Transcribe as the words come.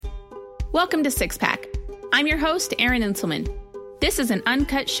Welcome to Six Pack. I'm your host, Erin Inselman. This is an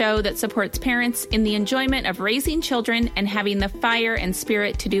uncut show that supports parents in the enjoyment of raising children and having the fire and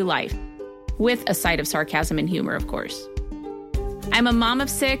spirit to do life, with a side of sarcasm and humor, of course. I'm a mom of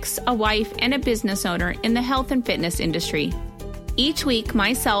six, a wife, and a business owner in the health and fitness industry. Each week,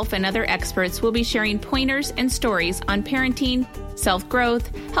 myself and other experts will be sharing pointers and stories on parenting,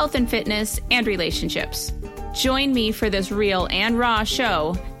 self-growth, health and fitness, and relationships. Join me for this real and raw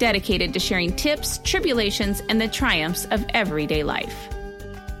show dedicated to sharing tips, tribulations, and the triumphs of everyday life.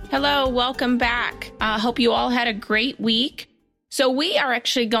 Hello, welcome back. I hope you all had a great week. So we are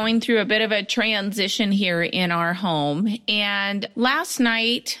actually going through a bit of a transition here in our home. And last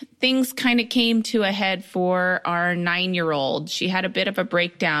night, things kind of came to a head for our 9-year-old. She had a bit of a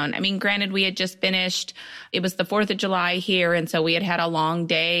breakdown. I mean, granted, we had just finished. It was the 4th of July here. And so we had a long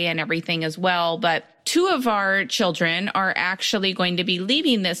day and everything as well. But 2 of our children are actually going to be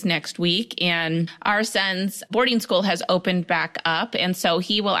leaving this next week, and our son's boarding school has opened back up. And so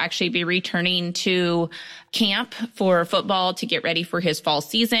he will actually be returning to camp for football to get ready for his fall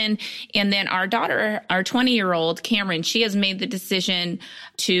season. And then our daughter, our 20-year-old Cameron, she has made the decision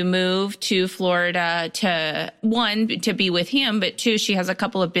to move to Florida to, 1, to be with him, but 2, she has a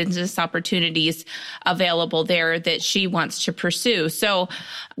couple of business opportunities available there that she wants to pursue. So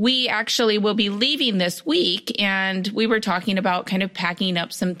we actually will be leaving this week, and we were talking about kind of packing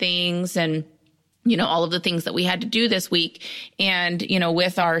up some things and all of the things that we had to do this week. And,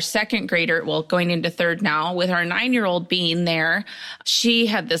 with our second grader, well, going into 3rd now, with our 9-year-old being there, she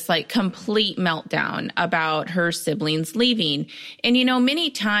had this complete meltdown about her siblings leaving. And, many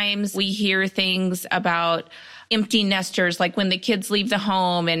times we hear things about empty nesters, like when the kids leave the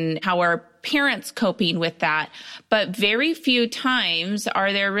home and how our parents coping with that. But very few times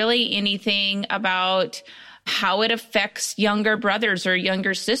are there really anything about how it affects younger brothers or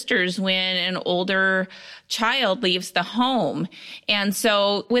younger sisters when an older child leaves the home. And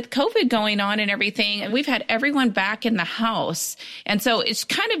so with COVID going on and everything, we've had everyone back in the house. And so it's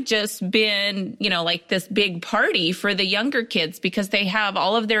kind of just been, like this big party for the younger kids because they have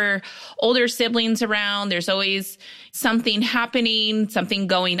all of their older siblings around. There's always something happening, something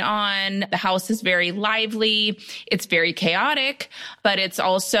going on. The house is very lively. It's very chaotic, but it's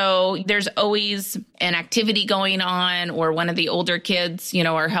also, there's always an activity going on, or one of the older kids,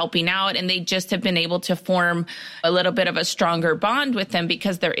 are helping out, and they just have been able to form a little bit of a stronger bond with them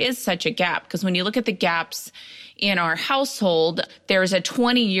because there is such a gap. Because when you look at the gaps in our household, there's a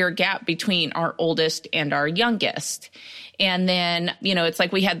 20-year gap between our oldest and our youngest. And then, it's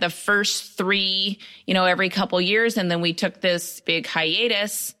like we had the first 3, every couple years, and then we took this big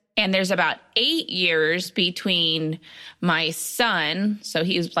hiatus. And there's about 8 years between my son, so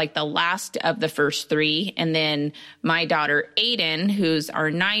he's like the last of the first 3, and then my daughter Aiden, who's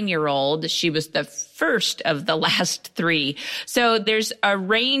our 9-year-old, she was the first of the last 3. So there's a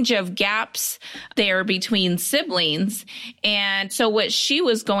range of gaps there between siblings. And so what she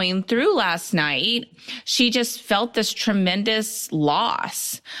was going through last night, she just felt this tremendous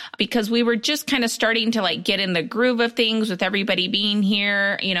loss because we were just kind of starting to get in the groove of things with everybody being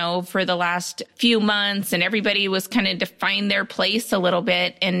here, for the last few months, and everybody was kind of to find their place a little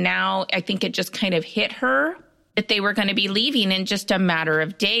bit. And now I think it just kind of hit her that they were going to be leaving in just a matter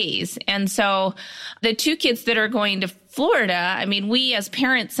of days. And so the 2 kids that are going to Florida, I mean, we as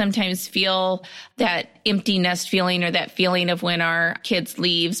parents sometimes feel that empty nest feeling or that feeling of when our kids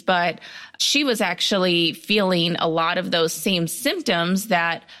leaves, but she was actually feeling a lot of those same symptoms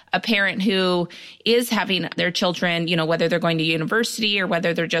that a parent who is having their children, whether they're going to university or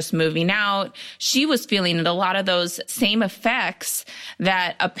whether they're just moving out, she was feeling a lot of those same effects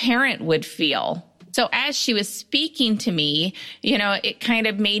that a parent would feel. So as she was speaking to me, it kind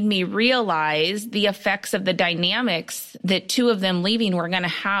of made me realize the effects of the dynamics that 2 of them leaving were going to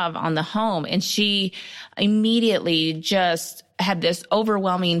have on the home. And she immediately just had this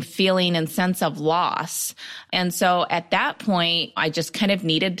overwhelming feeling and sense of loss. And so at that point, I just kind of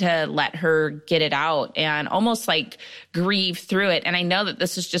needed to let her get it out and almost grieve through it. And I know that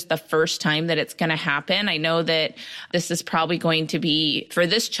this is just the first time that it's going to happen. I know that this is probably going to be, for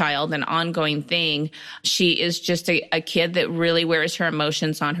this child, an ongoing thing. She is just a kid that really wears her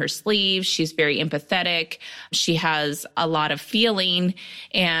emotions on her sleeve. She's very empathetic. She has a lot of feeling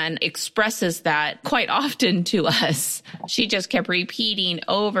and expresses that quite often to us. She just kept repeating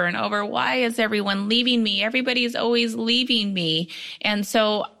over and over, why is everyone leaving me? Everybody's always leaving me. And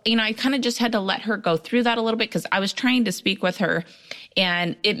so, I kind of just had to let her go through that a little bit because I was trying to speak with her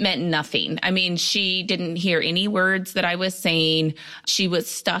and it meant nothing. I mean, she didn't hear any words that I was saying. She was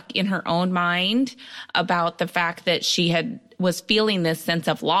stuck in her own mind about the fact that she had was feeling this sense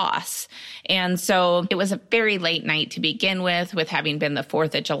of loss. And so it was a very late night to begin with having been the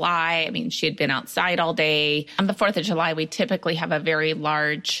 4th of July. I mean, she had been outside all day. On the 4th of July, we typically have a very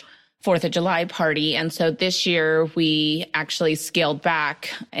large 4th of July party. And so this year we actually scaled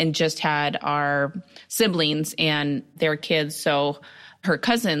back and just had our siblings and their kids, so her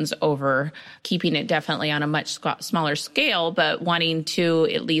cousins, over, keeping it definitely on a much smaller scale, but wanting to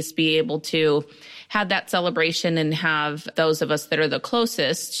at least be able to have that celebration and have those of us that are the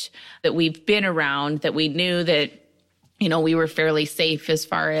closest that we've been around, that we knew that, we were fairly safe as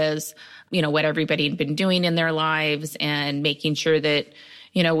far as, what everybody had been doing in their lives, and making sure that,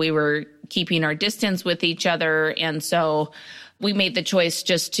 we were keeping our distance with each other. And so we made the choice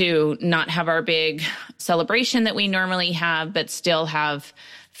just to not have our big celebration that we normally have, but still have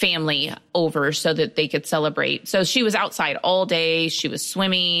family over so that they could celebrate. So she was outside all day. She was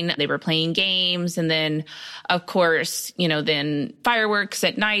swimming. They were playing games. And then, of course, then fireworks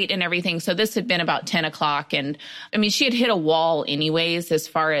at night and everything. So this had been about 10 o'clock. And I mean, she had hit a wall anyways, as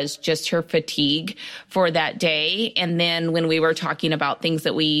far as just her fatigue for that day. And then when we were talking about things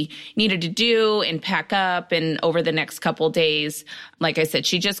that we needed to do and pack up, and over the next couple days, like I said,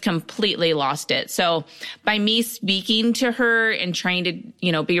 she just completely lost it. So by me speaking to her and trying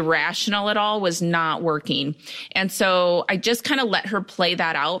to, be rational at all was not working. And so I just kind of let her play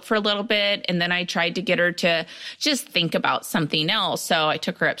that out for a little bit. And then I tried to get her to just think about something else. So I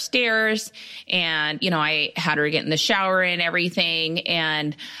took her upstairs and, I had her get in the shower and everything.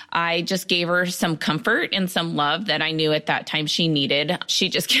 And I just gave her some comfort and some love that I knew at that time she needed. She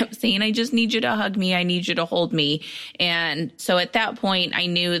just kept saying, I just need you to hug me. I need you to hold me. And so at that point, I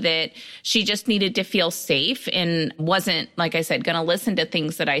knew that she just needed to feel safe and wasn't, like I said, going to listen to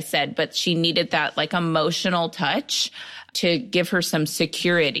things that I said, but she needed that emotional touch to give her some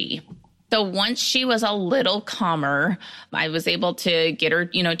security. So once she was a little calmer, I was able to get her,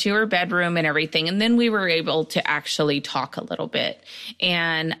 to her bedroom and everything. And then we were able to actually talk a little bit.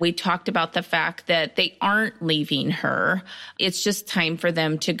 And we talked about the fact that they aren't leaving her. It's just time for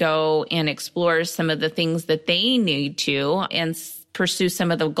them to go and explore some of the things that they need to and pursue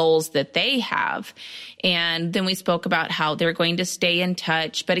some of the goals that they have. And then we spoke about how they're going to stay in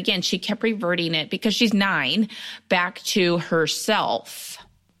touch. But again, she kept reverting it, because she's 9, back to herself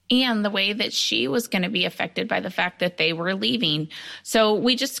and the way that she was going to be affected by the fact that they were leaving. So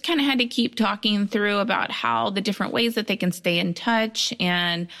we just kind of had to keep talking through about how the different ways that they can stay in touch,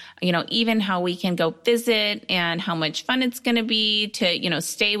 and, even how we can go visit, and how much fun it's going to be to,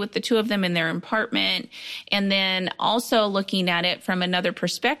 stay with the two of them in their apartment. And then also looking at it from another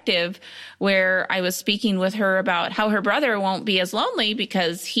perspective, where I was speaking with her about how her brother won't be as lonely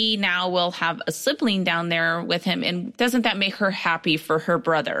because he now will have a sibling down there with him. And doesn't that make her happy for her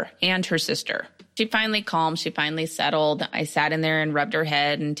brother and her sister? She finally calmed. She finally settled. I sat in there and rubbed her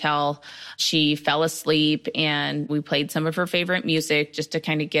head until she fell asleep, and we played some of her favorite music just to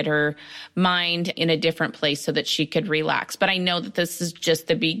kind of get her mind in a different place so that she could relax. But I know that this is just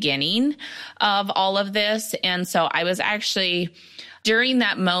the beginning of all of this. And so I was actually, during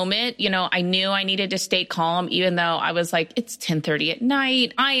that moment, I knew I needed to stay calm, even though I was like, it's 10:30 at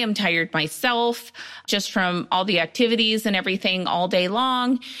night. I am tired myself just from all the activities and everything all day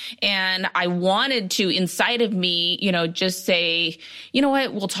long. And I wanted to, inside of me, just say, you know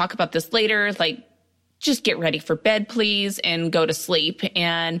what, we'll talk about this later. Just get ready for bed, please, and go to sleep.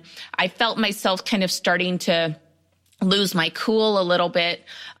 And I felt myself kind of starting to lose my cool a little bit,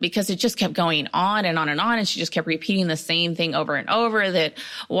 because it just kept going on and on and on. And she just kept repeating the same thing over and over, that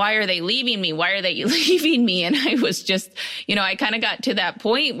why are they leaving me? Why are they leaving me? And I was just, I kind of got to that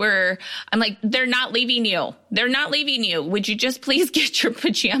point where I'm like, they're not leaving you. They're not leaving you. Would you just please get your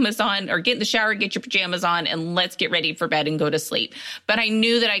pajamas on, or get in the shower, get your pajamas on, and let's get ready for bed and go to sleep. But I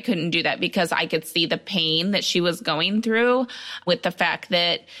knew that I couldn't do that, because I could see the pain that she was going through with the fact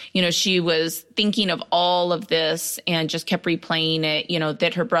that, she was thinking of all of this and just kept replaying it,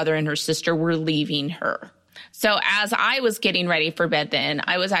 that her brother and her sister were leaving her. So as I was getting ready for bed then,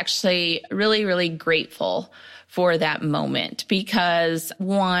 I was actually really, really grateful for that moment, because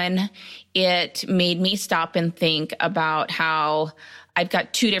one, it made me stop and think about how I've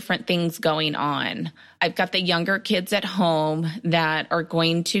got 2 different things going on. I've got the younger kids at home that are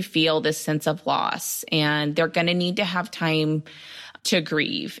going to feel this sense of loss, and they're going to need to have time to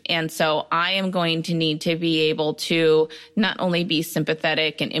grieve. And so I am going to need to be able to not only be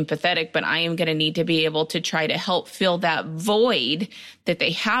sympathetic and empathetic, but I am going to need to be able to try to help fill that void that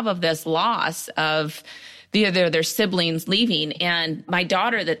they have of this loss of their siblings leaving. And my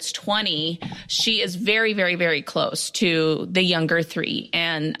daughter that's 20, she is very, very, very close to the younger three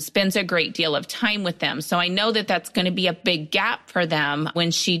and spends a great deal of time with them. So I know that that's going to be a big gap for them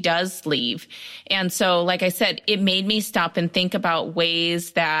when she does leave. And so, like I said, it made me stop and think about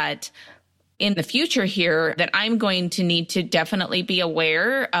ways that in the future here that I'm going to need to definitely be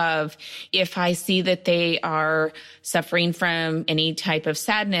aware of if I see that they are suffering from any type of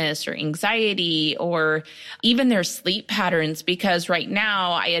sadness or anxiety or even their sleep patterns. Because right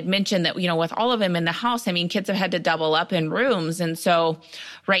now I had mentioned that, with all of them in the house, kids have had to double up in rooms. And so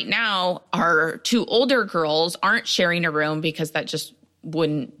right now our two older girls aren't sharing a room because that just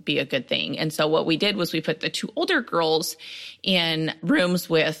wouldn't be a good thing. And so what we did was we put the two older girls in rooms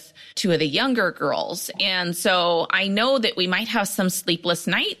with two of the younger girls. And so I know that we might have some sleepless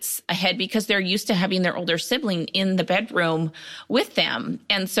nights ahead because they're used to having their older sibling in the bedroom with them.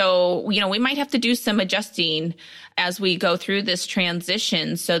 And so, we might have to do some adjusting as we go through this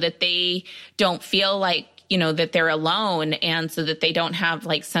transition so that they don't feel like that they're alone, and so that they don't have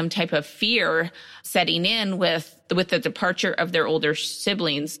like some type of fear setting in with the departure of their older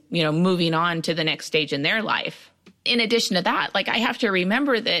siblings, moving on to the next stage in their life. In addition to that, I have to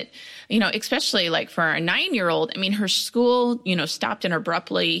remember that, especially for our 9-year-old, her school, stopped and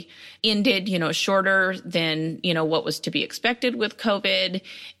abruptly ended, shorter than, what was to be expected with COVID.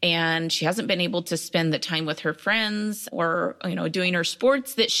 And she hasn't been able to spend the time with her friends or, doing her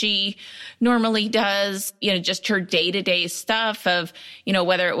sports that she normally does, just her day-to-day stuff of,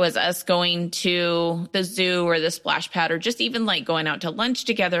 whether it was us going to the zoo or the splash pad or just even going out to lunch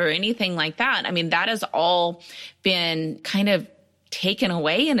together or anything like that. That has all been kind of taken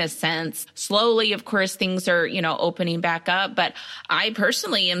away in a sense. Slowly, of course, things are, opening back up. But I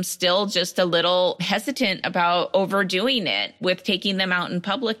personally am still just a little hesitant about overdoing it with taking them out in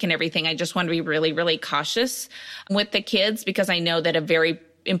public and everything. I just want to be really, really cautious with the kids because I know that a very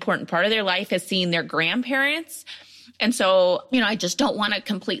important part of their life is seeing their grandparents. And so, I just don't want to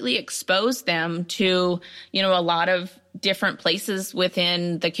completely expose them to, a lot of different places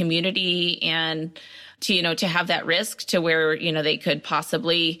within the community and to have that risk to where, they could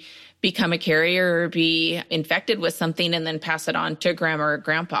possibly become a carrier or be infected with something and then pass it on to grandma or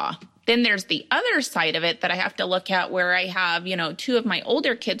grandpa. Then there's the other side of it that I have to look at where I have, two of my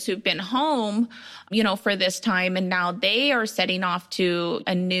older kids who've been home, for this time. And now they are setting off to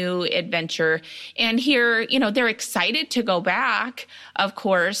a new adventure. And here, they're excited to go back, of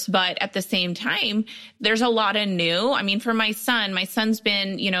course, but at the same time, there's a lot of new. For my son's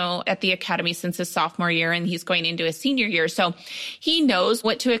been, at the academy since his sophomore year and he's going into his senior year. So he knows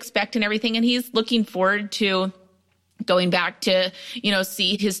what to expect and everything. And he's looking forward to going back to,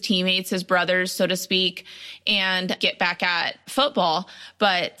 see his teammates, his brothers, so to speak, and get back at football.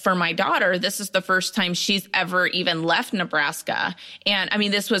 But for my daughter, this is the first time she's ever even left Nebraska. And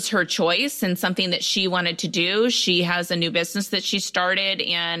this was her choice and something that she wanted to do. She has a new business that she started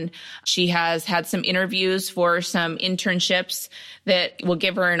and she has had some interviews for some internships that will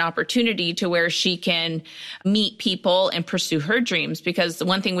give her an opportunity to where she can meet people and pursue her dreams. Because the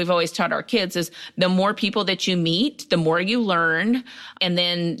one thing we've always taught our kids is the more people that you meet, the more you learn. And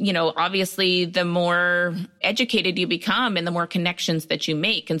then, obviously the more educated you become and the more connections that you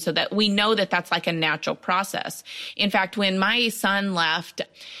make. And so that we know that that's like a natural process. In fact, when my son left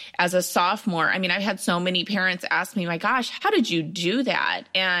as a sophomore, I've had so many parents ask me, my gosh, how did you do that?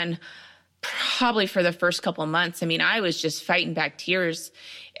 And probably for the first couple of months, I was just fighting back tears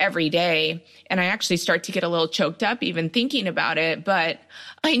every day. And I actually start to get a little choked up even thinking about it. But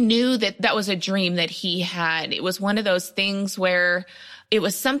I knew that that was a dream that he had. It was one of those things where it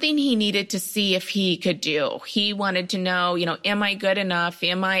was something he needed to see if he could do. He wanted to know, am I good enough?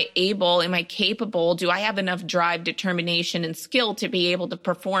 Am I able? Am I capable? Do I have enough drive, determination, and skill to be able to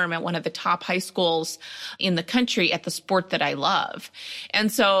perform at one of the top high schools in the country at the sport that I love?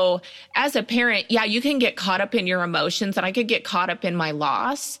 And so as a parent, yeah, you can get caught up in your emotions, and I could get caught up in my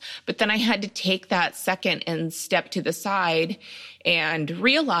loss, but then I had to take that second and step to the side and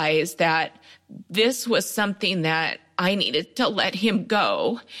realize that this was something that I needed to let him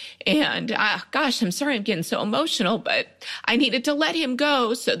go. And gosh, I'm sorry I'm getting so emotional, but I needed to let him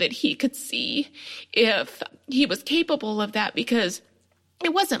go so that he could see if he was capable of that, because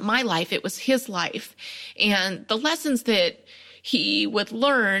it wasn't my life, it was his life. And the lessons that he would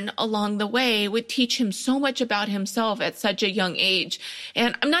learn along the way would teach him so much about himself at such a young age.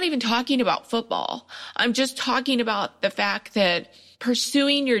 And I'm not even talking about football. I'm just talking about the fact that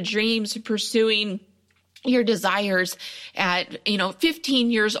pursuing your dreams, pursuing your desires at,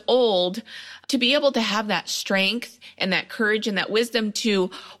 15 years old, to be able to have that strength and that courage and that wisdom to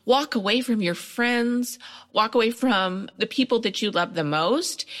walk away from your friends, walk away from the people that you love the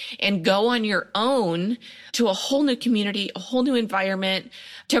most, and go on your own to a whole new community, a whole new environment,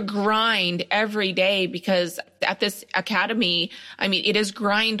 to grind every day. Because at this academy, it is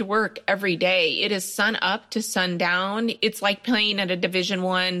grind work every day. It is sun up to sun down. It's like playing at a Division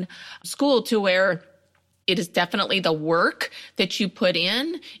I school, to where it is definitely the work that you put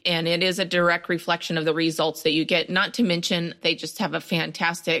in, and it is a direct reflection of the results that you get. Not to mention, they just have a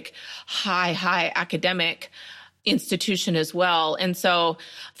fantastic high academic institution as well. And so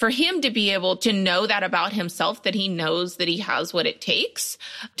for him to be able to know that about himself, that he knows that he has what it takes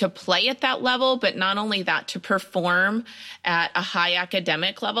to play at that level, but not only that, to perform at a high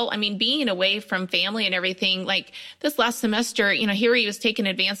academic level. Being away from family and everything, like this last semester, here he was taking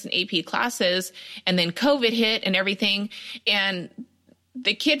advanced and AP classes, and then COVID hit and everything. And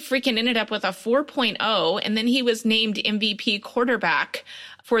the kid freaking ended up with a 4.0, and then he was named MVP quarterback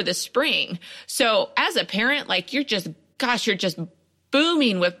for the spring. So as a parent, like, you're just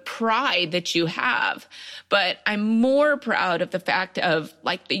booming with pride that you have. But I'm more proud of the fact of,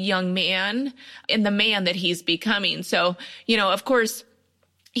 like, the young man and the man that he's becoming. So, of course,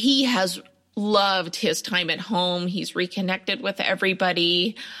 he has loved his time at home. He's reconnected with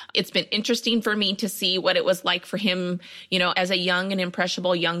everybody. It's been interesting for me to see what it was like for him, as a young and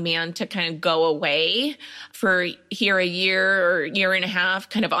impressionable young man, to kind of go away for here a year or year and a half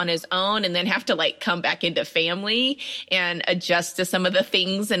kind of on his own, and then have to like come back into family and adjust to some of the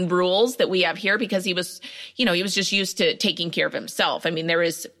things and rules that we have here, because he was just used to taking care of himself.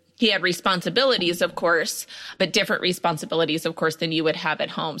 He had responsibilities, of course, but different responsibilities, of course, than you would have at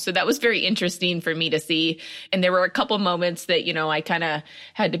home. So that was very interesting for me to see. And there were a couple moments that, I kind of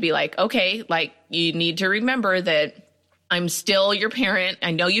had to be like, okay, like, you need to remember that I'm still your parent. I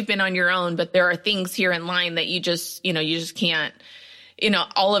know you've been on your own, but there are things here in line that you just can't.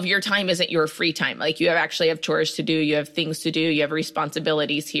 All of your time isn't your free time. Like, you actually have chores to do, you have things to do, you have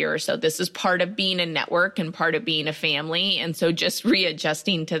responsibilities here. So this is part of being a network and part of being a family. And so just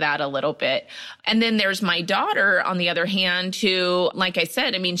readjusting to that a little bit. And then there's my daughter, on the other hand, who, like I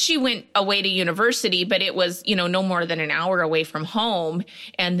said, she went away to university, but it was, no more than an hour away from home,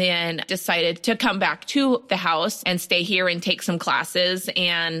 and then decided to come back to the house and stay here and take some classes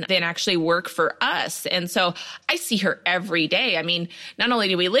and then actually work for us. And so I see her every day. Not only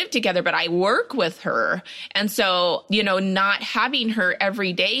do we live together, but I work with her. And so, not having her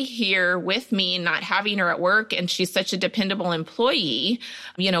every day here with me, not having her at work, and she's such a dependable employee,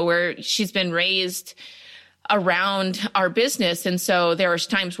 where she's been raised around our business. And so there are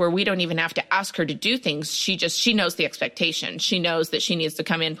times where we don't even have to ask her to do things. She knows the expectation. She knows that she needs to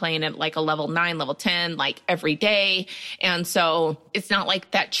come in playing at like a level 9, level 10, like every day. And so it's not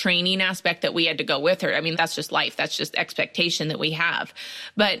like that training aspect that we had to go with her. That's just life. That's just expectation that we have.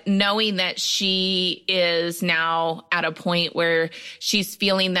 But knowing that she is now at a point where she's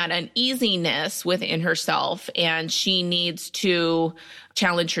feeling that uneasiness within herself, and she needs to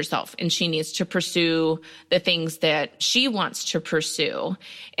challenge herself, and she needs to pursue the things that she wants to pursue.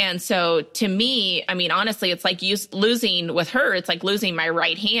 And so to me, honestly, it's like losing with her. It's like losing my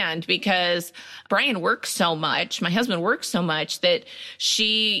right hand, because Brian works so much. My husband works so much that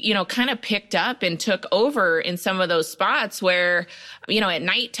she, kind of picked up and took over in some of those spots where, at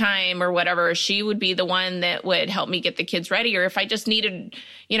nighttime or whatever, she would be the one that would help me get the kids ready. Or if I just needed,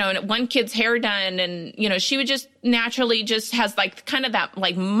 one kid's hair done, and, she would just naturally just has like kind of that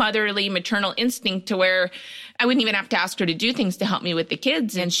like motherly maternal instinct to where I wouldn't even have to ask her to do things to help me with the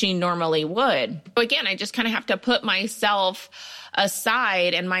kids, and she normally would. But again, I just kind of have to put myself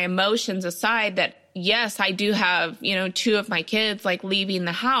aside and my emotions aside, that yes, I do have, 2 of my kids like leaving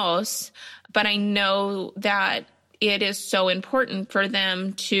the house, but I know that it is so important for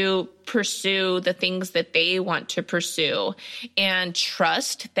them to pursue the things that they want to pursue, and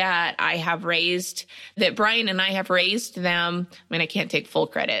trust that that Brian and I have raised them. I can't take full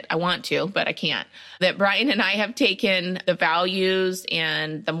credit. I want to, but I can't. That Brian and I have taken the values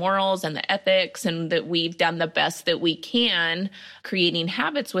and the morals and the ethics, and that we've done the best that we can, creating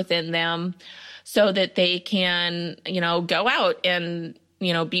habits within them so that they can, go out and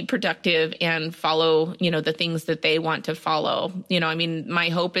be productive and follow, the things that they want to follow. My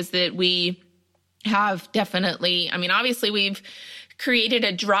hope is that we have definitely, obviously we've created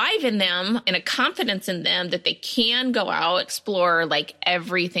a drive in them and a confidence in them that they can go out, explore like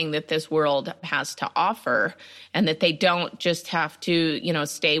everything that this world has to offer, and that they don't just have to,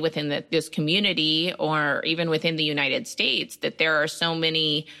 stay within this community or even within the United States, that there are so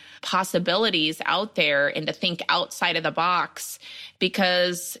many possibilities out there and to think outside of the box,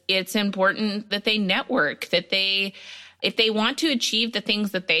 because it's important that they network, that if they want to achieve the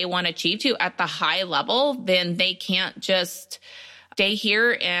things that they want to achieve to at the high level, then they can't just stay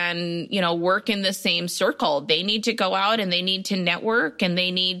here and, work in the same circle. They need to go out and they need to network and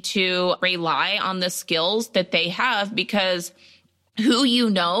they need to rely on the skills that they have, because who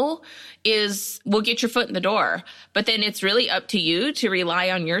will get your foot in the door. But then it's really up to you to rely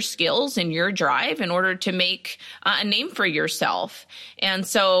on your skills and your drive in order to make a name for yourself. And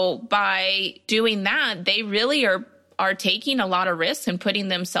so by doing that, they really are taking a lot of risks and putting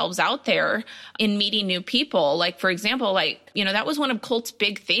themselves out there in meeting new people. Like, for example, that was one of Colt's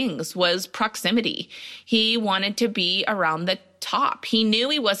big things, was proximity. He wanted to be around the top. He knew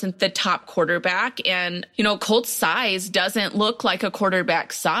he wasn't the top quarterback. And, Colt's size doesn't look like a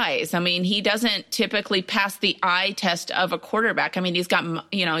quarterback size. I mean, he doesn't typically pass the eye test of a quarterback. I mean, he's got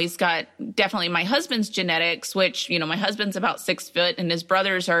definitely my husband's genetics, which, my husband's about 6 foot and his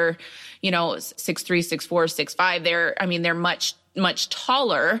brothers are, 6'3", 6'4", 6'5". They're much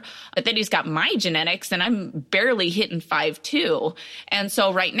taller, but then he's got my genetics and I'm barely hitting 5'2". And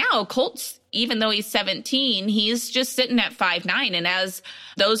so right now, Colt's, even though he's 17, he's just sitting at 5'9". And as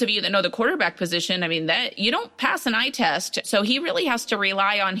those of you that know the quarterback position, that you don't pass an eye test. So he really has to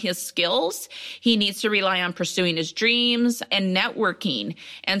rely on his skills. He needs to rely on pursuing his dreams and networking.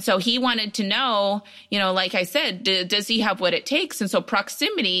 And so he wanted to know, like I said, does he have what it takes? And so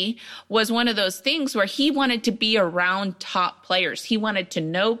proximity was one of those things where he wanted to be around top players. He wanted to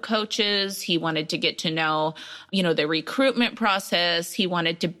know coaches. He wanted to get to know, the recruitment process. He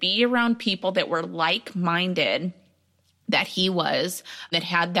wanted to be around people that were like-minded that he was, that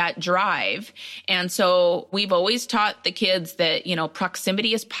had that drive. And so we've always taught the kids that,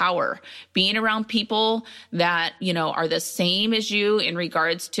 proximity is power. Being around people that, are the same as you in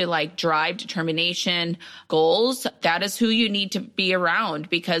regards to like drive, determination, goals, that is who you need to be around,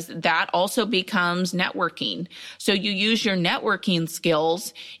 because that also becomes networking. So you use your networking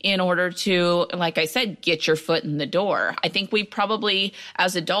skills in order to, like I said, get your foot in the door. I think we probably,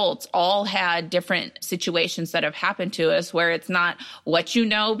 as adults, all had different situations that have happened to us where it's not what you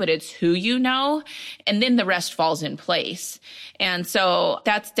know, but it's who you know, and then the rest falls in place. And so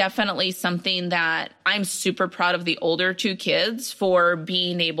that's definitely something that I'm super proud of the older two kids for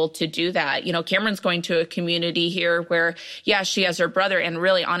being able to do that. Cameron's going to a community here where, she has her brother. And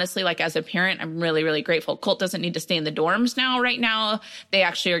really, honestly, like as a parent, I'm really, really grateful. Colt doesn't need to stay in the dorms right now. They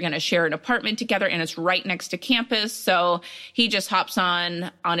actually are going to share an apartment together and it's right next to campus. So he just hops on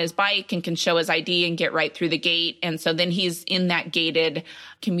his bike and can show his ID and get right through the gate. And so then he's in that gated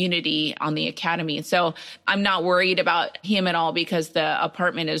community on the academy. So I'm not worried about him at all because the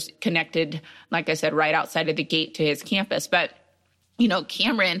apartment is connected, like I said, right outside of the gate to his campus. But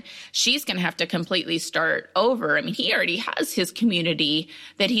Cameron, she's going to have to completely start over. He already has his community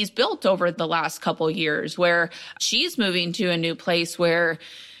that he's built over the last couple years, where she's moving to a new place where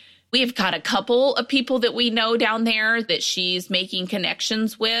we've got a couple of people that we know down there that she's making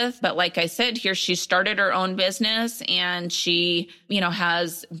connections with. But like I said, here she started her own business and she,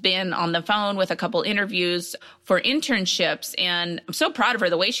 has been on the phone with a couple interviews for internships. And I'm so proud of her.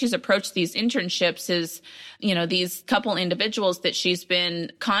 The way she's approached these internships is, these couple individuals that she's been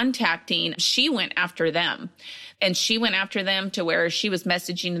contacting, she went after them. And she went after them to where she was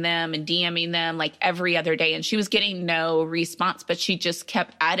messaging them and DMing them like every other day. And she was getting no response, but she just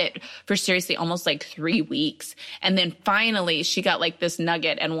kept at it for seriously almost like 3 weeks. And then finally she got like this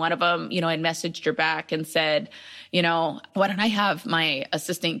nugget. And one of them, had messaged her back and said, why don't I have my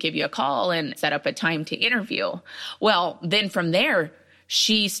assistant give you a call and set up a time to interview? Well, then from there,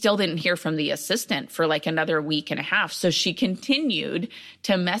 she still didn't hear from the assistant for like another week and a half. So she continued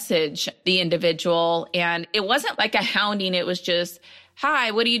to message the individual. And it wasn't like a hounding. It was just,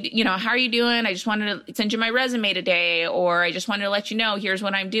 hi, what do you, how are you doing? I just wanted to send you my resume today, or I just wanted to let you know, here's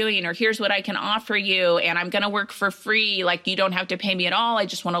what I'm doing, or here's what I can offer you. And I'm going to work for free. Like, you don't have to pay me at all. I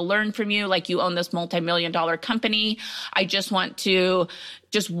just want to learn from you. Like, you own this multi-million-dollar company. I just want to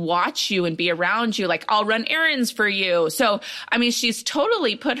just watch you and be around you. Like, I'll run errands for you. So, she's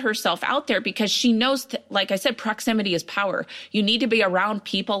totally put herself out there because she knows that, like I said, proximity is power. You need to be around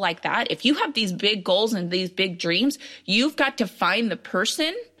people like that. If you have these big goals and these big dreams, you've got to find the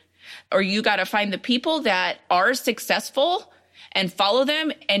person, or you got to find the people that are successful and follow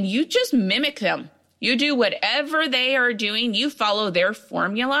them, and you just mimic them. You do whatever they are doing. You follow their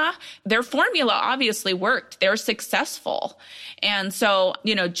formula. Their formula obviously worked. They're successful. And so,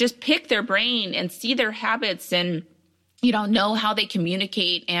 just pick their brain and see their habits and know how they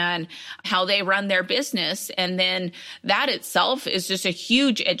communicate and how they run their business. And then that itself is just a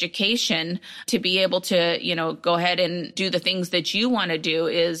huge education to be able to, go ahead and do the things that you want to do,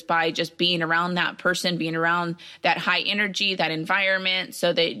 is by just being around that person, being around that high energy, that environment,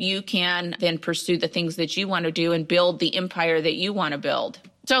 so that you can then pursue the things that you want to do and build the empire that you want to build.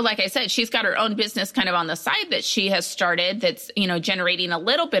 So like I said, she's got her own business kind of on the side that she has started that's, generating a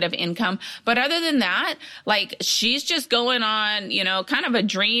little bit of income. But other than that, like, she's just going on, kind of a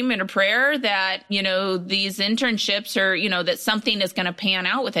dream and a prayer that, these internships are, that something is going to pan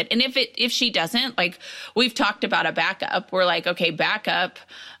out with it. And if she doesn't, like, we've talked about a backup, we're like, okay, backup,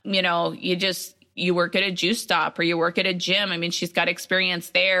 you work at a juice stop or you work at a gym. I mean, she's got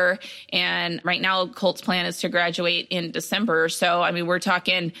experience there. And right now, Colt's plan is to graduate in December. So, I mean, we're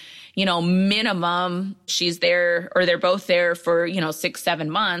talking, minimum she's there, or they're both there for, 6-7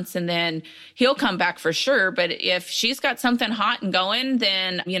 months. And then he'll come back for sure. But if she's got something hot and going,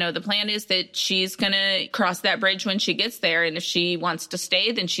 then, the plan is that she's going to cross that bridge when she gets there. And if she wants to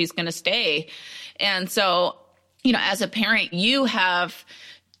stay, then she's going to stay. And so, as a parent, you have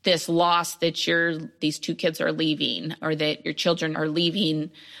this loss that these two kids are leaving, or that your children are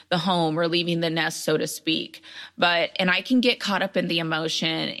leaving the home or leaving the nest, so to speak. And I can get caught up in the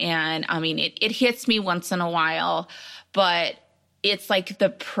emotion, and I mean, it hits me once in a while, but it's like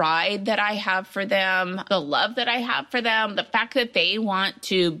the pride that I have for them, the love that I have for them, the fact that they want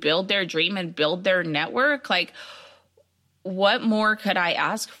to build their dream and build their network. Like, what more could I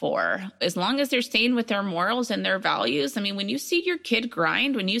ask for? As long as they're staying with their morals and their values. I mean, when you see your kid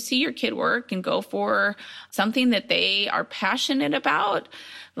grind, when you see your kid work and go for something that they are passionate about,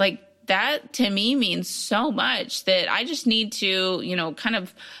 like, that to me means so much that I just need to, kind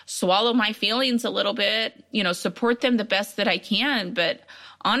of swallow my feelings a little bit, support them the best that I can. But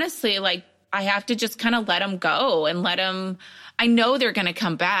honestly, like, I have to just kind of let them go and let them, I know they're going to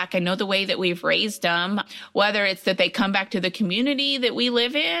come back. I know the way that we've raised them, whether it's that they come back to the community that we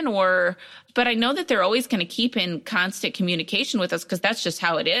live in, but I know that they're always going to keep in constant communication with us, because that's just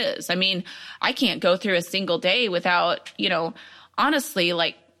how it is. I mean, I can't go through a single day without, honestly,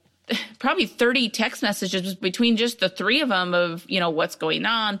 like, probably 30 text messages between just the three of them of, what's going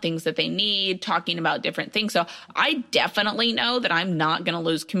on, things that they need, talking about different things. So I definitely know that I'm not going to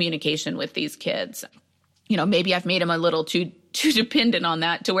lose communication with these kids. Maybe I've made them a little too dependent on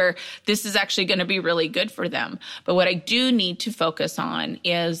that, to where this is actually going to be really good for them. But what I do need to focus on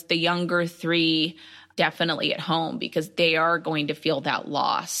is the younger three, definitely at home, because they are going to feel that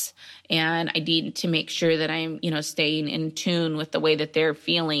loss. And I need to make sure that I'm, staying in tune with the way that they're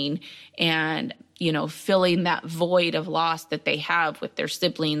feeling, and, filling that void of loss that they have with their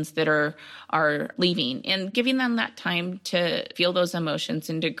siblings that are leaving, and giving them that time to feel those emotions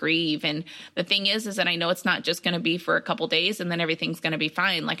and to grieve. And the thing is that I know it's not just going to be for a couple days and then everything's going to be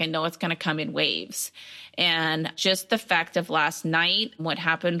fine. Like, I know it's going to come in waves. And just the fact of last night, what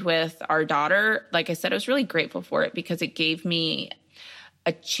happened with our daughter, like I said, I was really grateful for it, because it gave me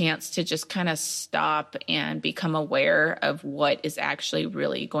a chance to just kind of stop and become aware of what is actually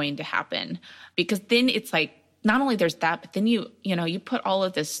really going to happen. Because then it's like, not only there's that, but then you put all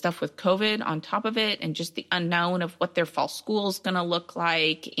of this stuff with COVID on top of it, and just the unknown of what their fall school is going to look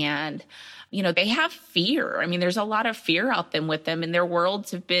like. And, they have fear. I mean, there's a lot of fear out there with them, and their worlds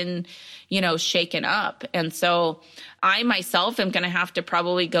have been, shaken up. And so I myself am going to have to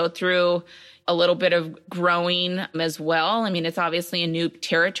probably go through a little bit of growing as well. I mean, it's obviously a new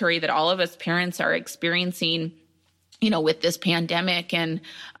territory that all of us parents are experiencing, with this pandemic, and,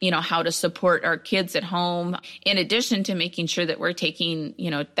 how to support our kids at home, in addition to making sure that we're taking,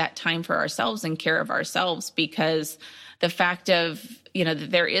 that time for ourselves and care of ourselves, because the fact of,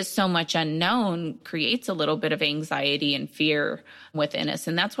 that there is so much unknown creates a little bit of anxiety and fear within us.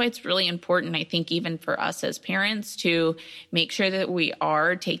 And that's why it's really important, I think, even for us as parents, to make sure that we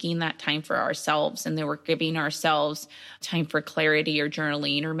are taking that time for ourselves, and that we're giving ourselves time for clarity or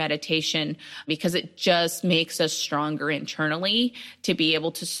journaling or meditation, because it just makes us stronger internally to be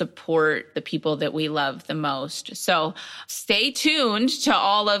able to support the people that we love the most. So stay tuned to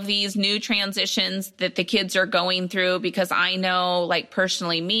all of these new transitions that the kids are going through, because I know, like,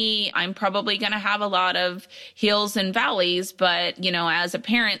 personally me, I'm probably going to have a lot of hills and valleys, but, as a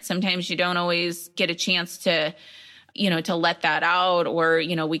parent, sometimes you don't always get a chance to to let that out, or,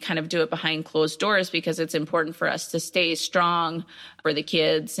 we kind of do it behind closed doors because it's important for us to stay strong for the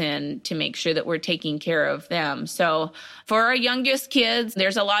kids and to make sure that we're taking care of them. So for our youngest kids,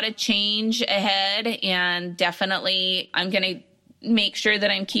 there's a lot of change ahead, and definitely I'm going to make sure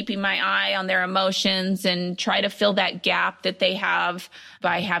that I'm keeping my eye on their emotions and try to fill that gap that they have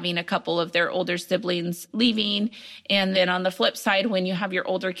by having a couple of their older siblings leaving. And then on the flip side, when you have your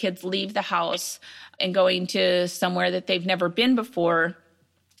older kids leave the house and going to somewhere that they've never been before,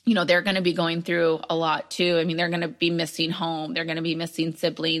 they're going to be going through a lot too. I mean, they're going to be missing home. They're going to be missing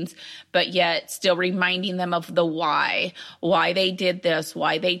siblings, but yet still reminding them of the why they did this,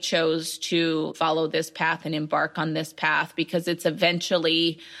 why they chose to follow this path and embark on this path, because it's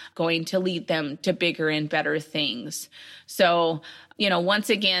eventually going to lead them to bigger and better things. So, once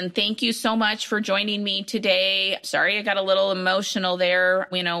again, thank you so much for joining me today. Sorry, I got a little emotional there,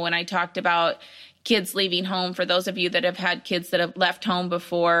 when I talked about kids leaving home. For those of you that have had kids that have left home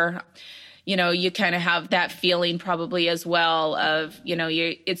before, you kind of have that feeling probably as well of,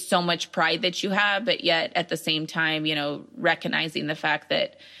 it's so much pride that you have, but yet at the same time, recognizing the fact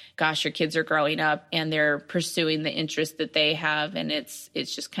that, gosh, your kids are growing up and they're pursuing the interest that they have. And it's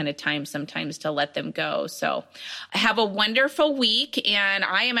just kind of time sometimes to let them go. So have a wonderful week. And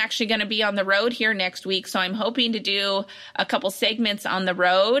I am actually going to be on the road here next week. So I'm hoping to do a couple segments on the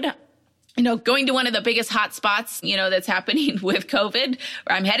road. Going to one of the biggest hot spots, that's happening with COVID.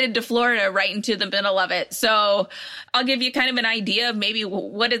 I'm headed to Florida right into the middle of it. So I'll give you kind of an idea of maybe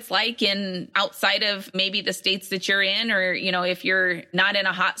what it's like outside of maybe the states that you're in, or, if you're not in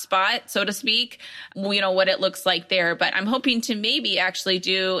a hot spot, so to speak, what it looks like there. But I'm hoping to maybe actually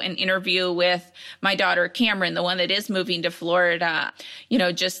do an interview with my daughter, Cameron, the one that is moving to Florida.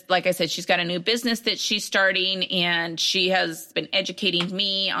 Just like I said, she's got a new business that she's starting, and she has been educating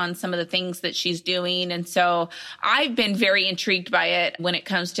me on some of the things that she's doing. And so I've been very intrigued by it when it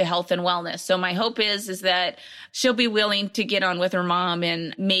comes to health and wellness. So my hope is that she'll be willing to get on with her mom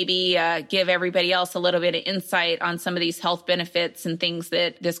and maybe give everybody else a little bit of insight on some of these health benefits and things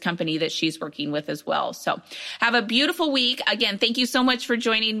that this company that she's working with as well. So have a beautiful week. Again, thank you so much for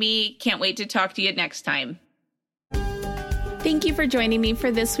joining me. Can't wait to talk to you next time. Thank you for joining me for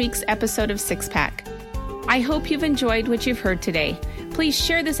this week's episode of Six Pack. I hope you've enjoyed what you've heard today. Please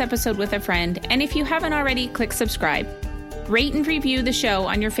share this episode with a friend, and if you haven't already, click subscribe. Rate and review the show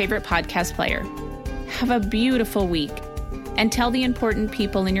on your favorite podcast player. Have a beautiful week, and tell the important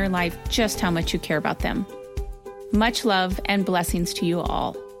people in your life just how much you care about them. Much love and blessings to you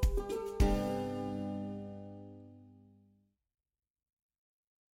all.